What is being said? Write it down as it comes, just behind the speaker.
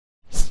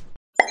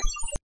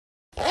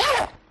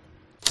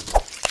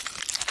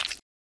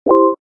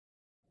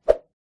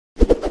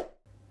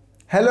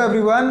Hello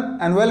everyone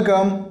and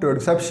welcome to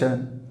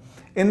EduCeption.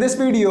 In this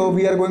video,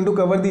 we are going to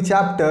cover the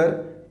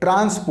chapter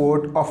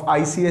Transport of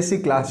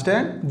ICSE Class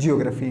 10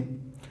 Geography.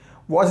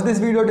 Watch this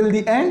video till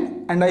the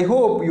end and I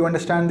hope you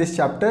understand this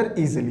chapter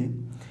easily.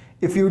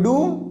 If you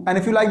do and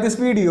if you like this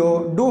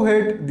video, do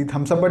hit the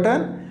thumbs up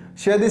button,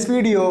 share this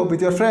video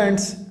with your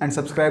friends and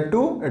subscribe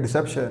to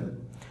EduCeption.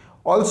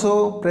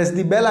 Also, press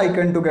the bell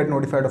icon to get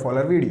notified of all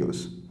our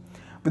videos.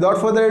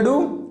 Without further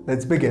ado,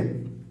 let's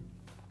begin.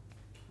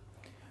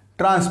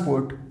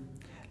 Transport.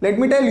 Let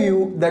me tell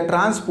you that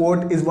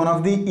transport is one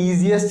of the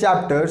easiest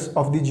chapters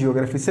of the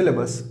geography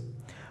syllabus.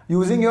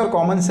 Using your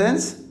common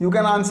sense, you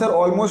can answer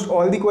almost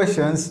all the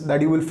questions that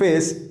you will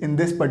face in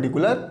this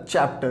particular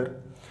chapter.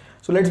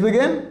 So let's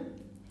begin.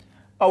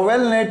 A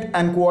well-knit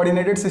and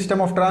coordinated system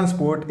of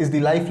transport is the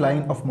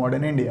lifeline of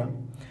modern India.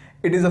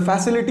 It is a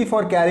facility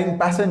for carrying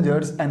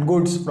passengers and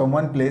goods from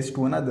one place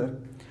to another.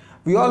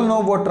 We all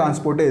know what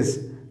transport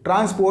is.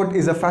 Transport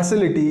is a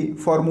facility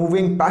for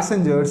moving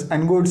passengers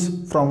and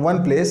goods from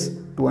one place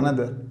to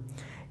another.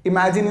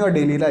 Imagine your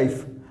daily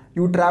life.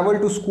 You travel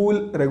to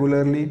school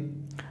regularly,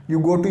 you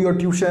go to your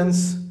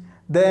tuitions,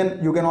 then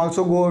you can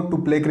also go to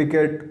play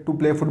cricket, to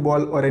play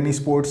football or any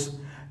sports.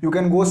 You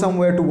can go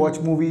somewhere to watch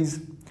movies.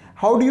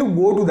 How do you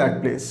go to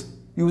that place?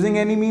 Using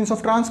any means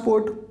of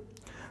transport.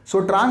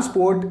 So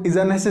transport is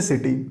a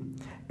necessity.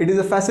 It is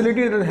a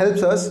facility that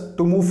helps us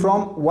to move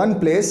from one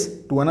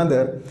place to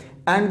another,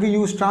 and we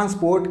use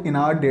transport in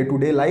our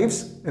day-to-day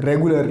lives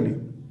regularly.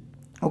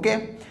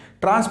 Okay,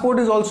 transport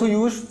is also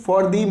used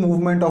for the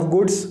movement of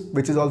goods,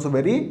 which is also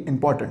very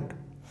important.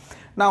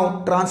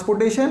 Now,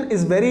 transportation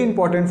is very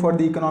important for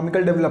the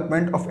economical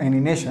development of any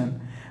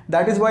nation.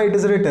 That is why it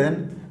is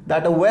written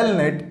that a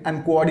well-knit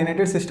and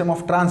coordinated system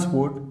of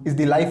transport is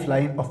the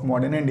lifeline of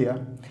modern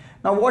India.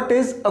 Now, what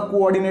is a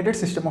coordinated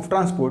system of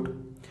transport?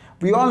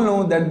 We all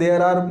know that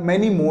there are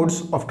many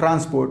modes of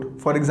transport.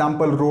 For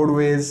example,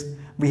 roadways,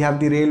 we have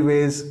the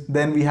railways,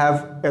 then we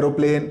have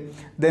aeroplane,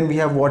 then we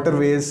have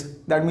waterways,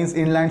 that means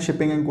inland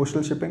shipping and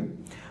coastal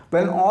shipping.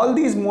 When all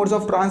these modes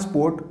of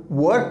transport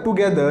work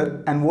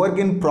together and work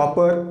in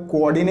proper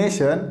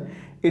coordination,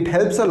 it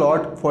helps a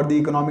lot for the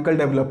economical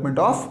development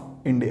of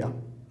India.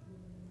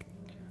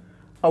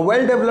 A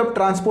well-developed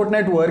transport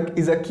network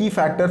is a key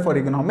factor for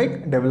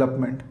economic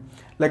development.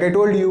 Like I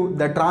told you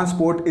that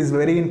transport is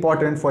very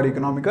important for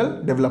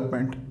economical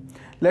development.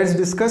 Let's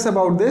discuss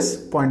about this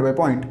point by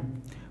point.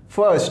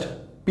 First,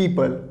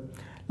 people.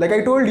 Like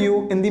I told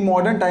you, in the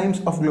modern times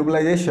of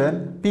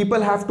globalization,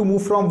 people have to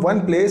move from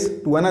one place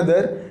to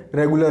another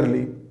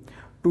regularly.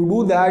 To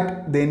do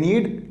that, they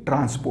need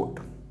transport.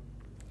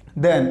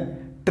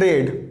 Then,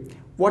 trade.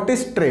 What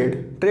is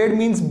trade? Trade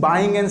means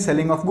buying and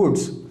selling of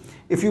goods.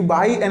 If you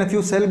buy and if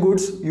you sell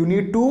goods, you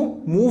need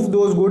to move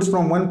those goods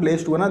from one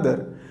place to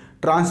another.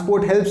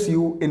 Transport helps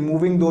you in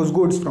moving those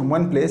goods from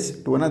one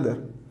place to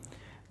another.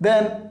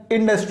 Then,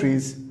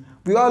 industries.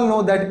 We all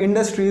know that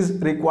industries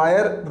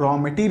require raw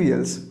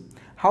materials.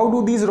 How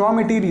do these raw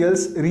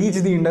materials reach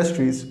the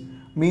industries?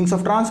 Means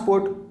of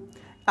transport.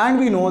 And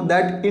we know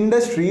that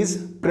industries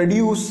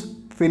produce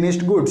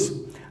finished goods.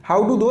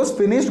 How do those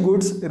finished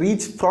goods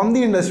reach from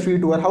the industry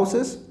to our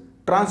houses?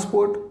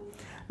 Transport.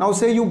 Now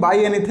say you buy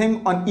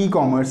anything on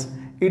e-commerce.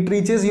 It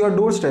reaches your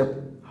doorstep.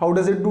 How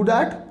does it do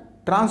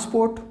that?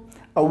 Transport.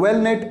 A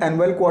well-knit and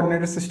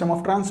well-coordinated system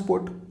of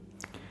transport.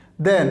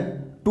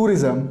 Then,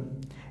 tourism.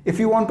 If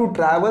you want to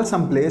travel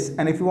someplace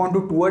and if you want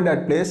to tour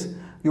that place,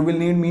 you will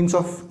need means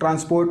of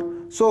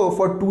transport. So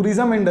for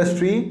tourism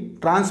industry,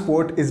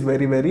 transport is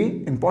very,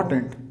 very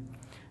important.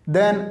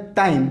 Then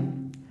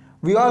time.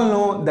 We all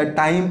know that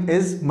time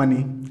is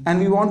money and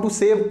we want to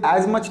save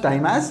as much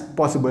time as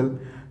possible.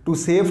 To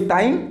save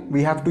time,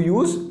 we have to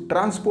use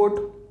transport.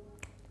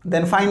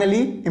 Then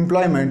finally,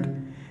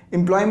 employment.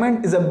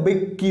 Employment is a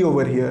big key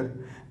over here.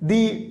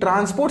 The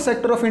transport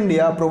sector of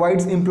India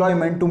provides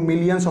employment to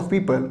millions of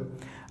people.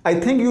 I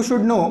think you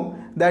should know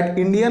that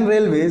Indian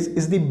Railways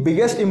is the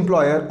biggest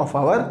employer of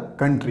our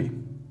country.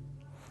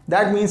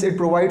 That means it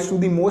provides to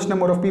the most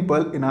number of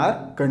people in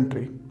our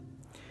country.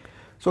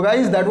 So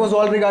guys, that was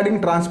all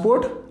regarding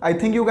transport. I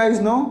think you guys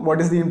know what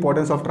is the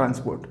importance of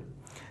transport.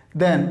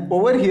 Then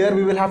over here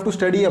we will have to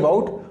study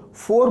about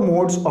 4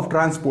 modes of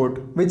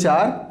transport, which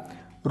are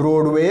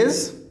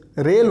roadways,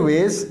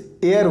 railways,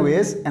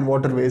 airways and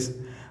waterways.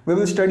 We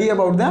will study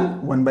about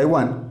them one by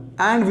one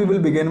and we will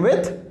begin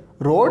with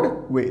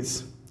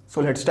roadways. So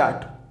let's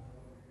start.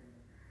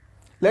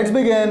 Let's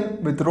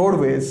begin with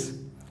roadways.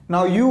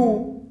 Now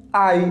you,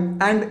 I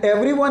and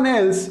everyone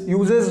else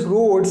uses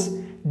roads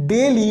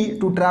daily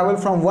to travel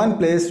from one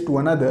place to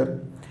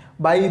another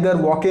by either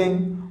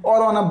walking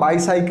or on a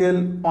bicycle,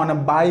 on a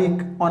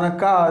bike, on a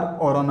car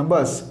or on a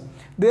bus.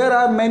 There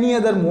are many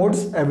other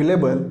modes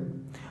available.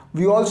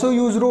 We also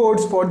use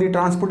roads for the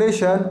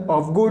transportation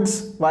of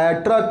goods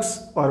via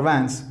trucks or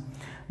vans.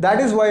 That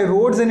is why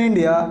roads in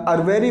India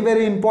are very,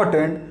 very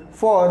important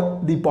for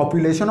the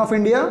population of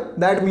India,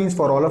 that means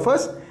for all of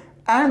us,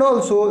 and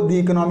also the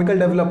economical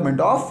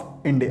development of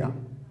India.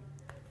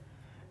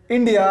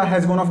 India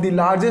has one of the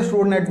largest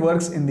road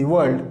networks in the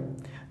world.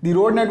 The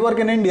road network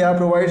in India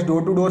provides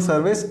door-to-door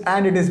service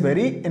and it is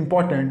very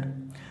important.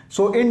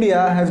 So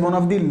India has one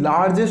of the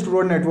largest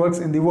road networks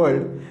in the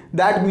world.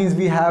 That means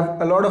we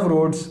have a lot of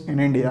roads in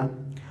India.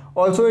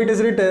 Also, it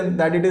is written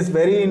that it is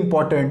very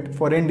important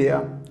for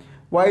India.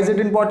 Why is it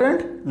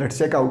important? Let's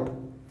check out.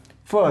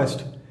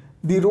 First,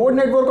 the road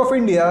network of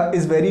India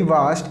is very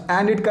vast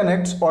and it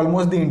connects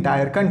almost the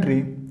entire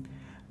country.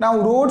 Now,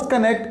 roads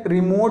connect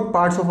remote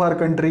parts of our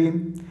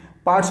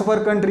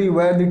country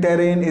where the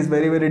terrain is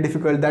very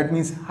difficult. That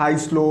means high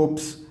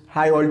slopes,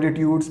 high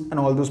altitudes and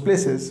all those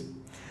places.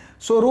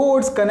 So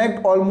roads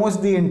connect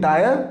almost the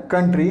entire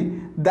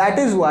country. That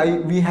is why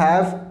we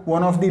have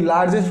one of the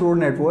largest road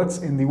networks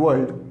in the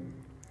world.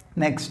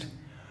 Next,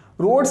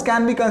 roads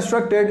can be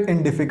constructed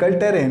in difficult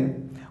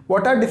terrain.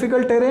 What are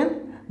difficult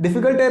terrain?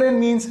 Difficult terrain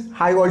means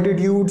high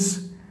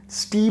altitudes,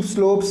 steep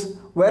slopes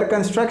where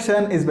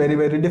construction is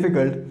very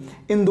difficult.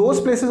 In those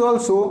places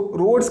also,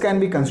 roads can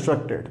be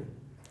constructed.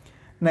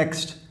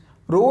 Next,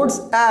 roads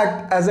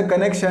act as a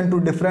connection to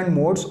different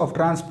modes of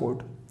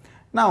transport.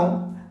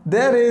 Now,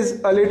 there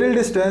is a little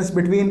distance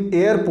between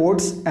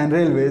airports and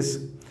railways.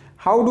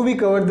 How do we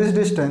cover this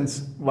distance?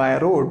 Via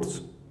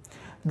roads.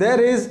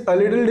 There is a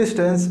little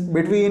distance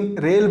between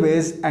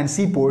railways and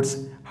seaports.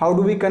 How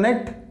do we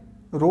connect?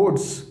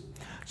 Roads.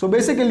 So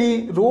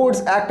basically,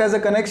 roads act as a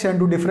connection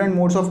to different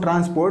modes of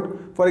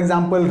transport. For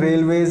example,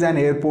 railways and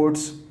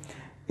airports,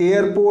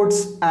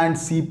 airports and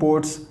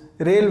seaports,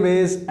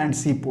 railways and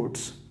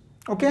seaports.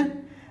 Okay.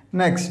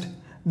 Next,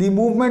 the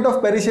movement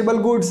of perishable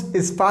goods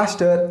is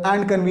faster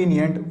and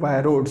convenient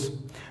via roads.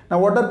 Now,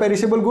 what are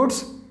perishable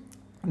goods?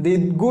 The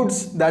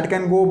goods that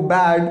can go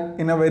bad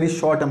in a very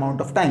short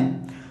amount of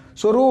time.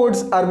 So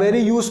roads are very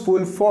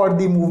useful for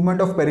the movement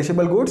of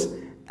perishable goods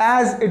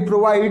as it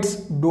provides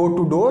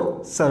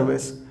door-to-door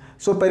service.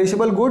 So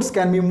perishable goods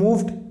can be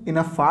moved in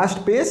a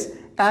fast pace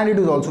and it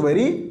is also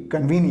very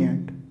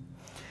convenient.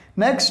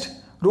 Next,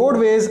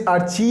 roadways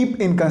are cheap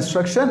in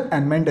construction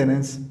and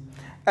maintenance.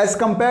 As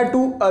compared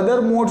to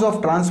other modes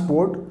of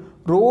transport,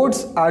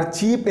 roads are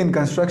cheap in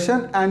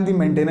construction and the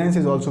maintenance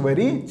is also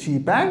very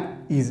cheap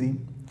and easy.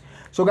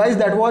 So guys,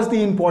 that was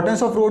the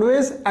importance of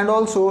roadways and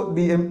also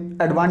the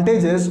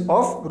advantages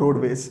of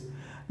roadways.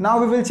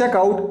 Now we will check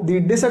out the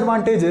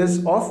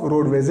disadvantages of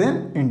roadways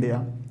in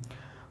India.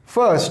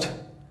 First,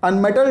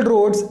 unmetalled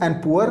roads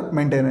and poor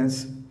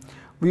maintenance.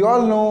 We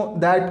all know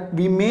that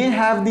we may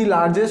have the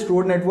largest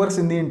road networks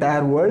in the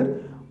entire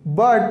world,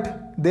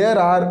 but there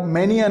are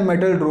many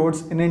unmetalled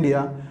roads in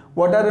India.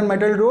 What are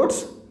unmetalled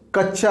roads?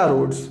 Kacha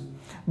roads.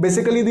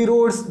 Basically the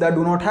roads that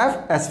do not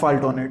have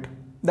asphalt on it.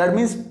 That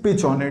means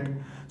pitch on it.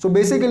 So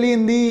basically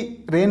in the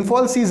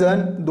rainfall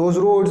season, those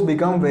roads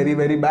become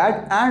very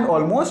bad and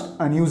almost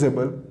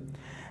unusable.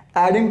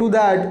 Adding to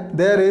that,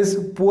 there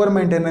is poor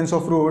maintenance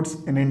of roads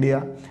in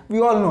India.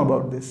 We all know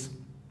about this.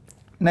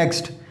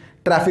 Next,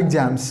 traffic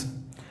jams.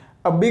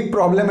 A big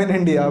problem in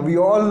India. We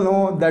all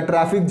know that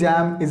traffic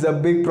jam is a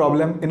big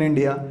problem in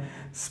India.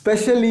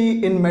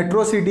 Especially in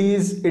metro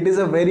cities, it is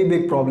a very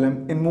big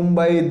problem. In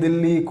Mumbai,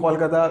 Delhi,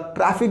 Kolkata,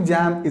 traffic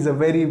jam is a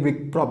very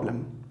big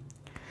problem.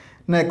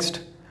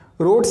 Next,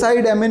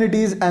 roadside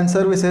amenities and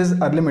services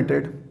are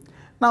limited.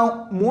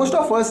 Now, most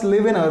of us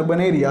live in urban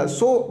areas,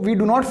 so we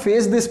do not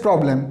face this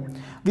problem.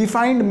 We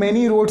find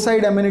many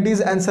roadside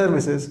amenities and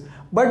services.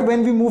 But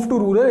when we move to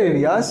rural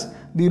areas,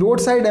 the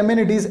roadside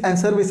amenities and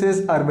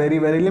services are very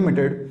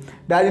limited.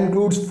 That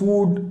includes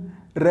food,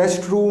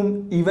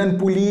 restroom, even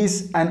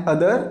police and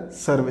other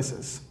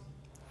services.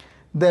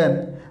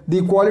 Then,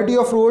 the quality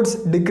of roads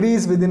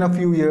decrease within a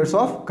few years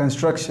of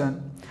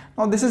construction.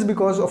 Now, this is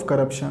because of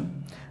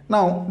corruption.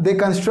 Now, they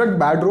construct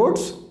bad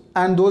roads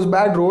and those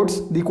bad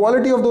roads, the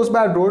quality of those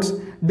bad roads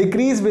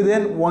decrease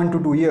within 1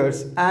 to 2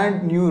 years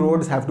and new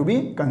roads have to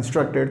be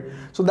constructed.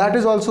 So that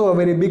is also a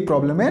very big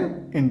problem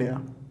in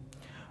India.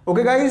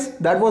 Okay guys,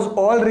 that was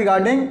all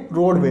regarding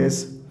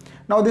roadways.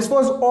 Now this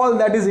was all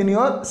that is in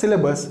your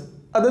syllabus.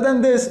 Other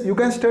than this, you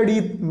can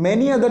study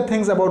many other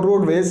things about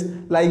roadways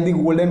like the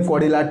Golden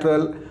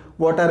Quadrilateral,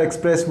 what are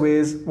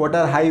expressways, what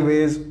are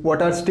highways,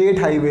 what are state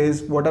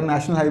highways, what are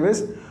national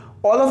highways.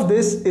 All of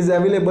this is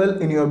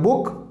available in your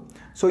book,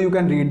 so you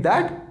can read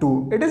that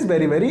too. It is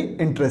very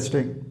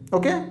interesting.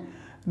 Okay.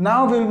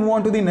 Now we'll move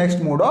on to the next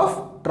mode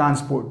of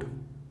transport.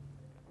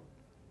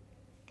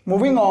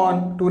 Moving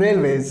on to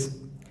railways.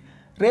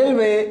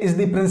 Railway is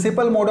the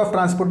principal mode of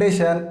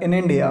transportation in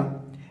India.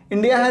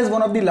 India has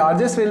one of the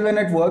largest railway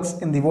networks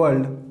in the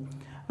world.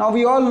 Now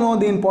we all know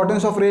the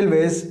importance of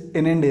railways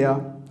in India.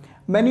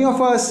 Many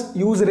of us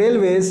use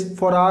railways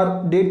for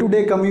our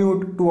day-to-day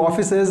commute to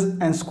offices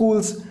and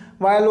schools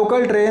via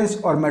local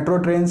trains or metro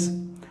trains.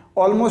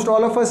 Almost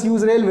all of us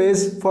use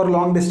railways for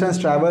long distance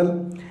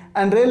travel,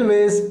 and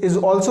railways is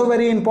also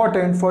very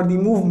important for the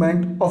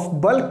movement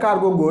of bulk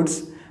cargo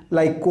goods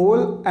like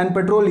coal and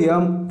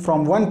petroleum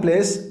from one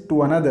place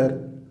to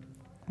another.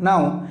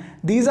 Now,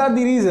 these are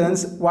the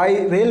reasons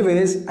why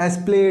railways has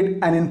played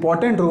an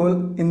important role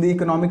in the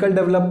economical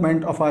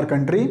development of our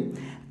country,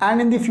 and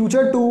in the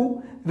future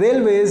too,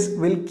 railways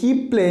will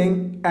keep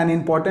playing an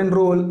important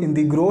role in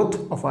the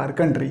growth of our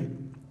country.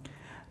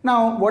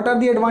 Now, what are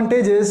the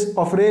advantages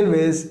of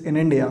railways in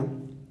India?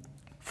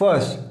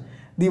 First,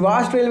 the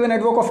vast railway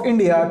network of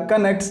India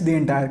connects the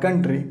entire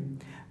country.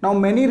 Now,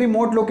 many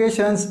remote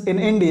locations in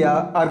India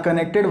are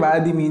connected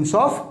via the means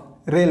of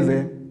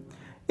railway.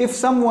 If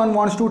someone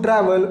wants to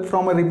travel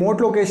from a remote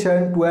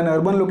location to an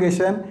urban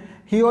location,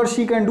 he or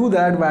she can do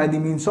that via the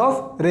means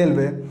of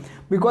railway,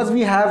 because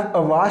we have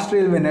a vast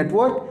railway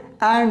network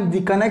and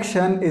the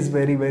connection is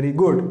very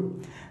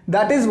good.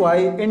 That is why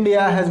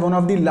India has one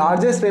of the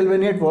largest railway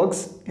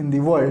networks in the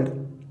world.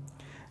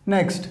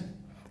 Next,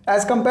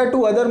 as compared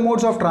to other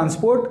modes of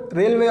transport,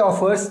 railway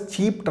offers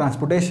cheap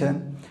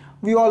transportation.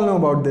 We all know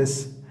about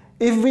this.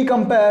 If we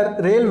compare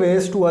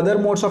railways to other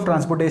modes of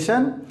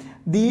transportation,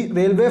 the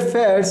railway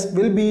fares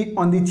will be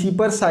on the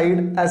cheaper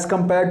side as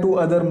compared to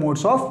other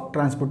modes of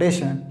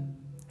transportation.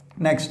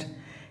 Next,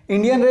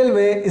 Indian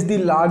Railway is the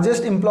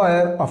largest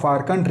employer of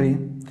our country.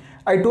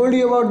 I told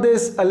you about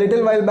this a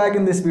little while back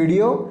in this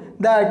video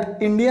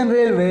that Indian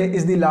Railway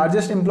is the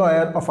largest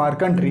employer of our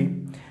country.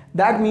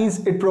 That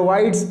means it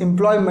provides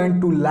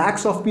employment to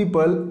lakhs of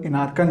people in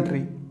our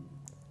country.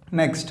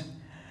 Next,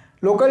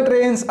 local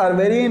trains are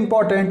very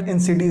important in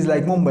cities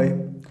like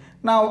Mumbai.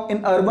 Now,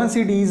 in urban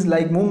cities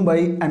like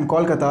Mumbai and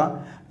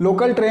Kolkata,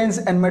 local trains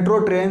and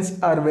metro trains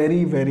are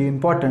very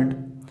important,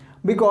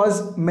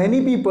 because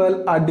many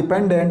people are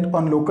dependent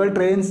on local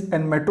trains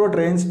and metro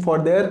trains for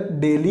their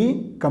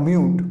daily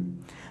commute.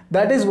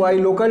 That is why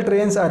local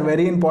trains are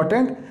very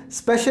important.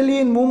 Especially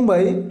in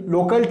Mumbai,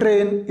 local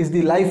train is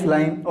the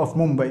lifeline of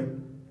Mumbai.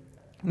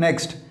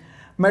 Next,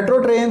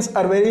 metro trains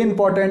are very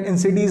important in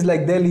cities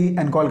like Delhi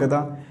and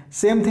Kolkata.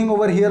 Same thing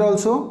over here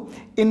also.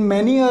 In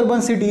many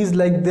urban cities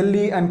like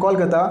Delhi and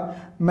Kolkata,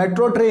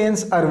 metro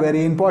trains are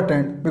very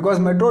important because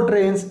metro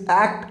trains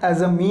act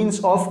as a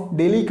means of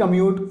daily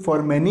commute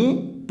for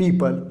many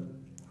people.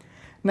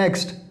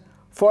 Next,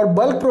 for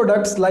bulk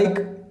products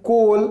like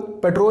coal,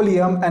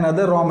 petroleum and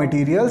other raw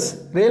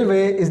materials,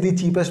 railway is the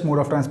cheapest mode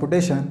of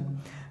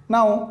transportation.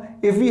 Now,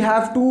 if we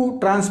have to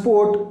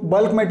transport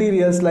bulk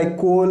materials like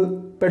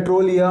coal,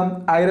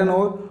 petroleum, iron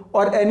ore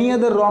or any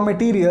other raw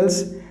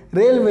materials,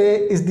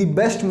 railway is the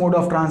best mode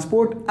of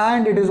transport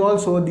and it is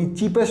also the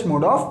cheapest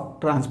mode of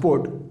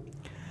transport.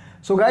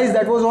 So guys,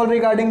 that was all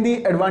regarding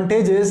the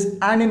advantages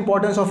and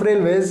importance of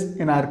railways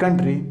in our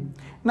country.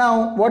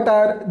 Now, what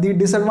are the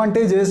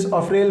disadvantages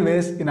of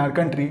railways in our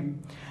country?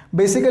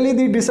 Basically,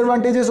 the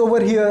disadvantages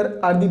over here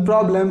are the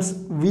problems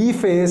we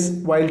face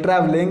while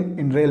traveling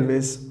in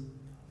railways.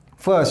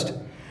 First,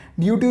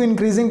 due to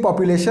increasing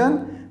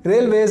population,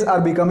 railways are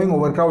becoming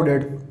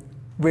overcrowded.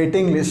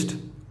 Waiting list.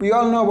 We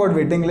all know about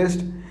waiting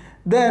list.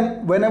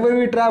 Then, whenever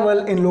we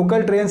travel in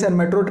local trains and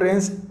metro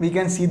trains, we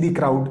can see the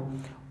crowd.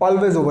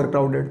 Always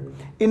overcrowded.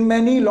 In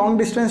many long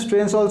distance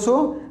trains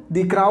also,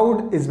 the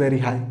crowd is very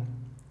high.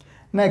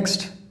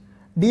 Next,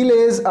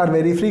 delays are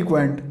very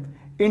frequent.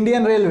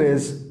 Indian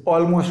Railways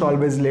almost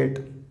always late.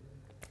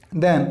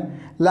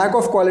 Then, lack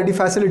of quality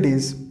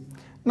facilities.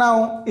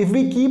 Now, if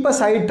we keep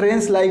aside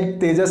trains like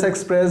Tejas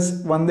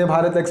Express, Vande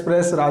Bharat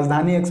Express,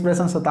 Rajdhani Express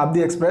and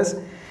Shatabdi Express,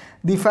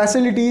 the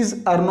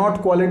facilities are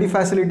not quality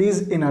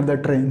facilities in other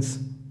trains.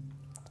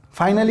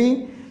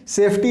 Finally,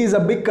 safety is a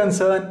big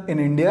concern in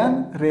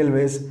Indian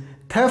Railways.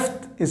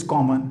 Theft is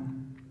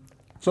common.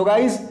 So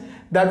guys,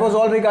 that was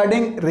all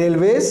regarding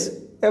railways.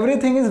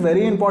 Everything is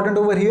very important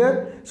over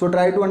here, so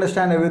try to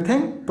understand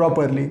everything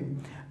properly.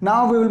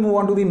 Now we will move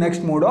on to the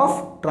next mode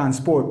of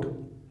transport.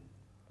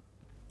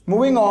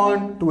 Moving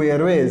on to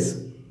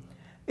airways.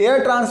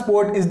 Air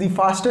transport is the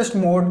fastest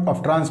mode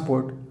of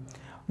transport.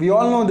 We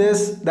all know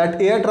this,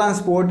 that air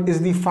transport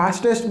is the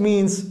fastest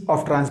means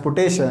of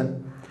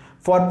transportation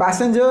for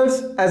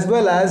passengers as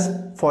well as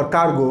for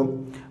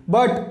cargo.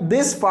 But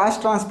this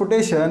fast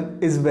transportation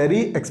is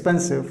very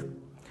expensive.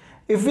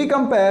 If we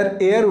compare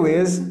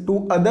airways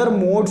to other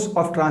modes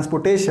of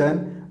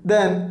transportation,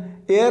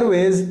 then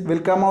airways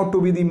will come out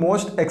to be the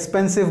most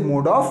expensive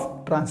mode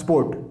of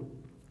transport.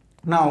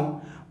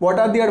 Now, what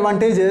are the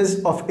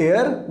advantages of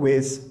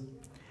airways?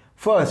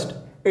 First,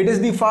 it is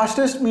the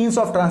fastest means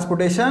of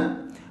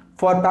transportation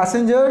for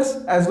passengers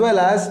as well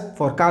as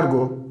for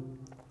cargo.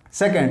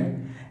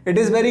 Second, it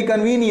is very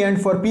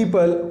convenient for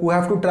people who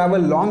have to travel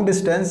long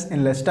distance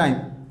in less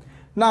time.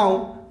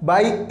 Now,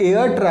 by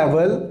air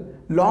travel,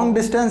 long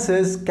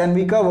distances can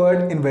be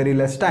covered in very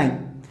less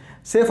time.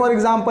 Say for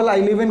example, I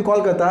live in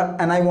Kolkata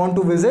and I want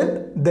to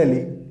visit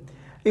Delhi.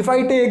 If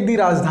I take the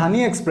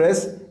Rajdhani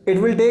Express,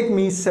 it will take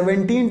me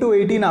 17 to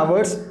 18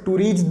 hours to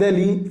reach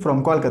Delhi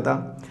from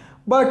Kolkata.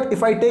 But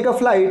if I take a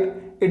flight,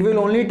 it will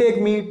only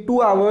take me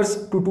 2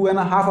 hours to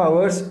 2.5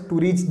 hours to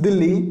reach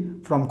Delhi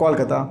from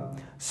Kolkata.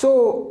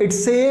 So it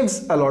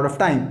saves a lot of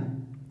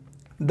time.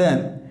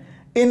 Then,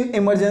 in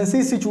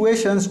emergency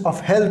situations of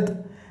health,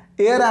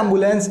 air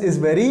ambulance is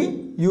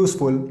very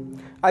useful.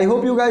 I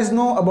hope you guys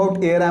know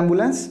about air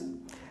ambulance.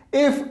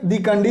 If the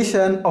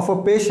condition of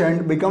a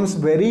patient becomes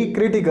very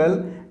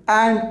critical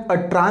and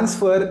a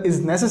transfer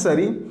is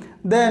necessary,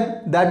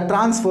 then that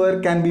transfer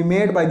can be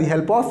made by the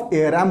help of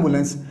air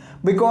ambulance,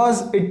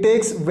 because it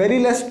takes very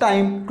less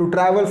time to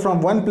travel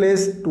from one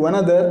place to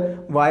another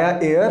via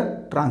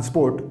air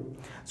transport.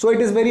 So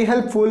it is very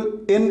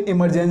helpful in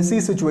emergency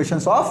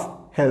situations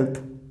of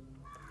health.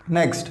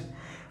 Next,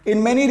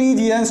 in many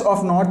regions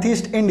of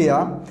Northeast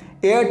India,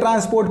 air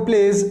transport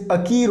plays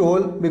a key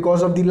role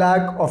because of the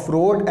lack of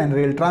road and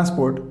rail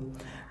transport.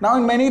 Now,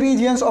 in many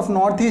regions of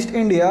Northeast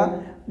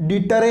India,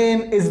 the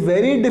terrain is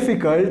very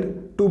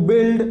difficult to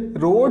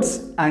build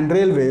roads and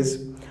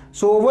railways.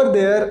 So over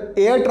there,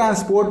 air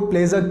transport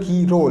plays a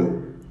key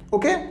role.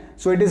 Okay,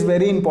 so it is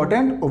very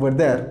important over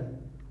there.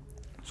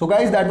 So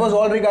guys, that was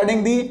all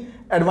regarding the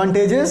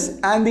advantages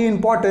and the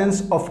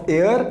importance of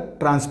air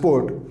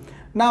transport.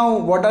 Now,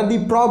 what are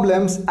the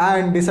problems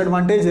and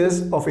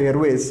disadvantages of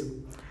airways?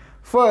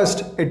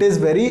 First, it is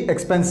very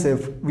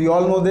expensive. We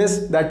all know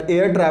this, that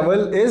air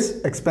travel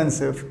is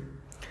expensive.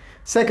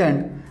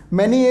 Second,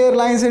 many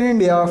airlines in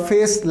India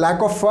face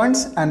lack of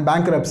funds and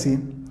bankruptcy.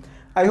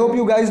 I hope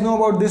you guys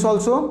know about this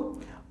also.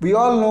 We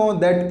all know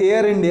that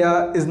Air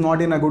India is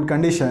not in a good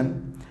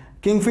condition.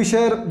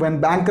 Kingfisher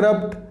went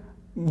bankrupt,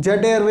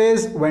 Jet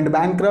Airways went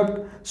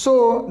bankrupt.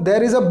 So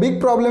there is a big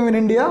problem in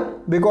India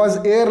because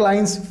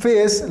airlines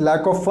face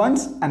lack of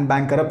funds and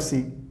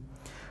bankruptcy.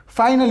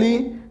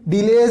 Finally,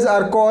 delays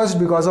are caused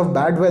because of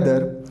bad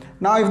weather.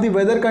 Now, if the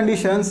weather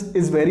conditions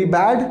is very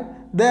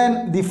bad,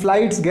 then the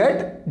flights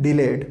get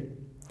delayed.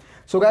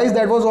 So guys,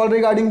 that was all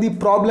regarding the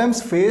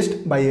problems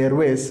faced by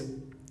airways.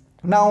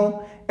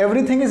 Now,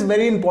 everything is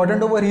very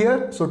important over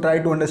here, so try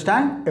to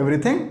understand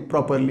everything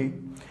properly.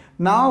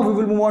 Now we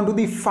will move on to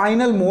the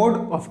final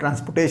mode of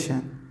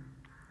transportation.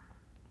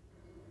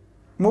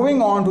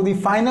 Moving on to the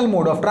final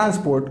mode of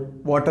transport,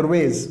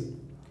 waterways.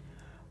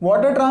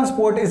 Water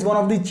transport is one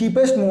of the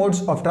cheapest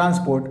modes of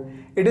transport.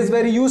 It is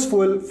very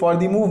useful for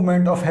the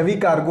movement of heavy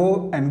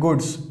cargo and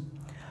goods.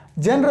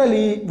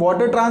 Generally,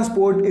 water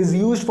transport is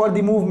used for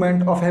the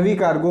movement of heavy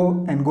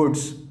cargo and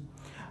goods.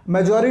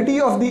 Majority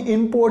of the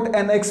import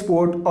and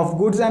export of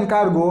goods and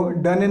cargo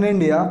done in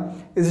India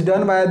is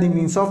done via the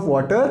means of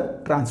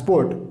water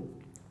transport.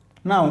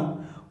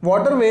 Now,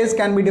 waterways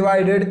can be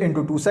divided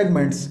into two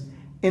segments: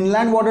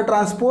 inland water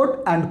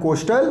transport and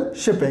coastal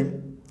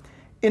shipping.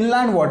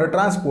 Inland water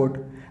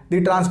transport,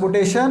 the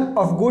transportation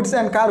of goods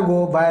and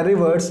cargo via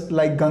rivers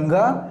like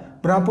Ganga,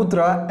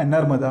 Brahmaputra and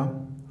Narmada.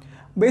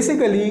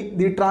 Basically,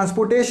 the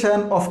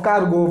transportation of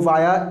cargo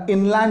via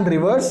inland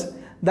rivers,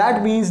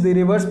 that means the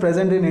rivers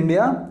present in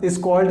India, is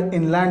called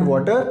inland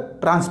water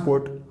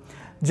transport.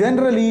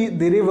 Generally,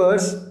 the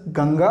rivers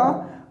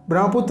Ganga,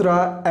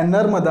 Brahmaputra and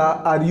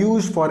Narmada are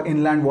used for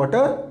inland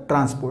water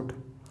transport.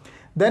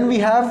 Then we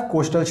have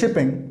coastal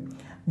shipping,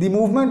 the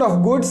movement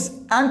of goods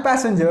and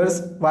passengers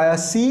via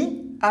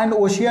sea and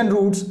ocean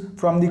routes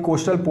from the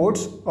coastal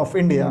ports of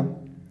India.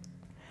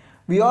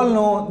 We all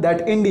know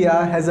that India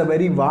has a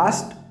very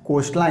vast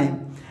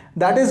coastline.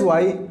 That is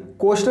why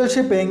coastal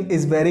shipping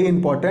is very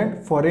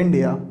important for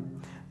India.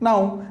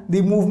 Now,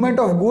 the movement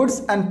of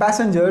goods and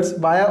passengers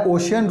via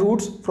ocean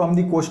routes from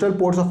the coastal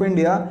ports of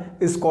India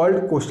is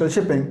called coastal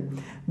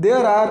shipping.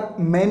 There are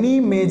many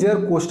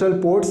major coastal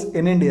ports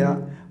in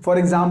India. For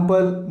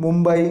example,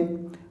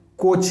 Mumbai,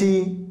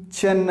 Kochi,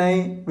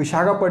 Chennai,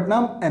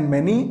 Visakhapatnam and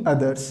many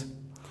others.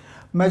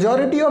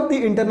 Majority of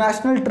the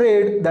international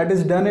trade that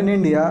is done in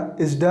India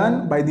is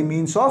done by the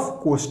means of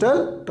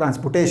coastal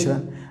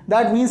transportation.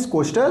 That means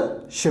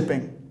coastal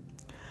shipping.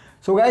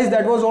 So guys,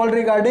 that was all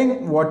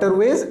regarding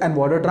waterways and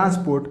water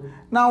transport.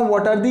 Now,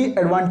 what are the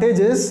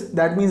advantages?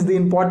 That means the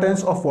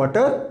importance of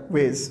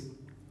waterways.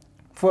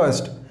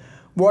 First,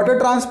 water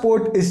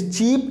transport is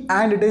cheap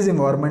and it is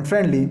environment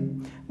friendly.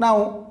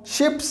 Now,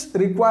 ships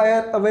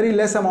require a very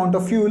less amount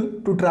of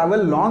fuel to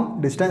travel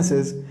long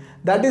distances.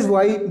 That is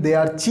why they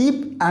are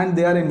cheap and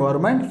they are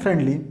environment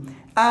friendly.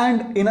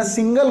 And in a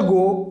single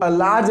go, a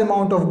large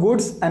amount of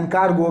goods and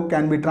cargo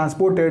can be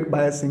transported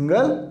by a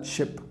single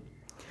ship.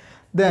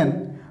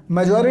 Then,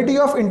 majority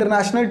of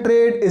international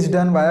trade is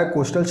done via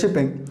coastal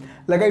shipping.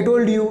 Like I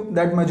told you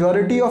that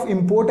majority of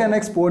import and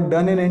export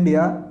done in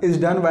India is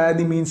done via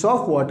the means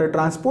of water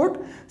transport,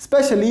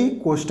 especially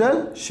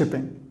coastal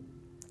shipping.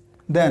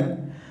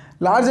 Then,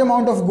 large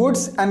amount of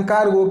goods and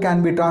cargo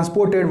can be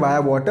transported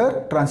via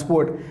water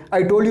transport.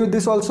 I told you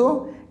this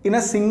also. In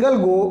a single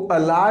go, a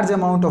large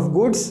amount of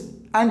goods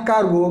and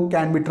cargo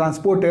can be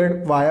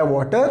transported via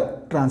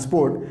water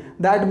transport.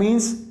 That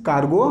means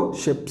cargo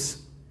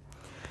ships.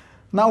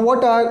 Now,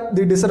 what are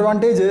the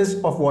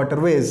disadvantages of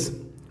waterways?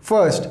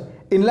 First,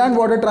 inland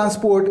water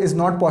transport is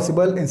not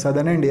possible in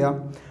southern India.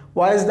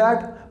 Why is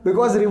that?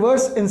 Because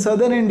rivers in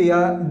southern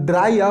India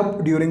dry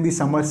up during the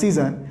summer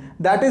season.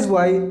 That is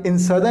why in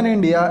southern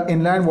India,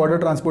 inland water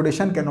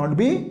transportation cannot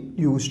be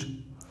used.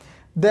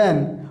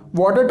 Then,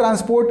 water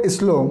transport is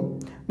slow.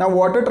 Now,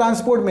 water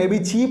transport may be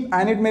cheap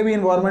and it may be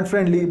environment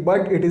friendly,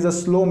 but it is a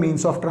slow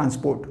means of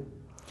transport.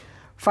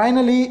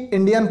 Finally,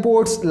 Indian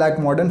ports lack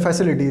modern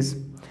facilities.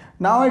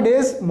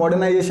 Nowadays,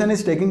 modernization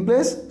is taking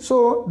place,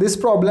 so this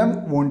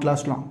problem won't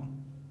last long.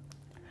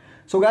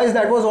 So guys,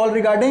 that was all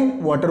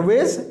regarding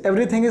waterways.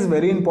 Everything is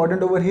very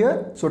important over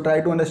here, so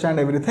try to understand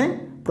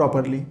everything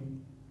properly.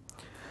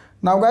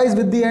 Now guys,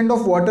 with the end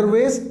of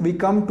waterways, we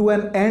come to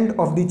an end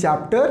of the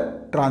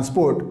chapter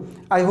transport.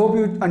 I hope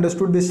you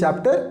understood this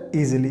chapter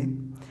easily.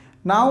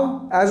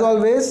 Now, as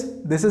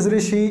always, this is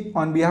Rishi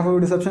on behalf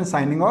of EduCeption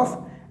signing off,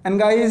 and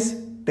guys,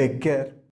 take care.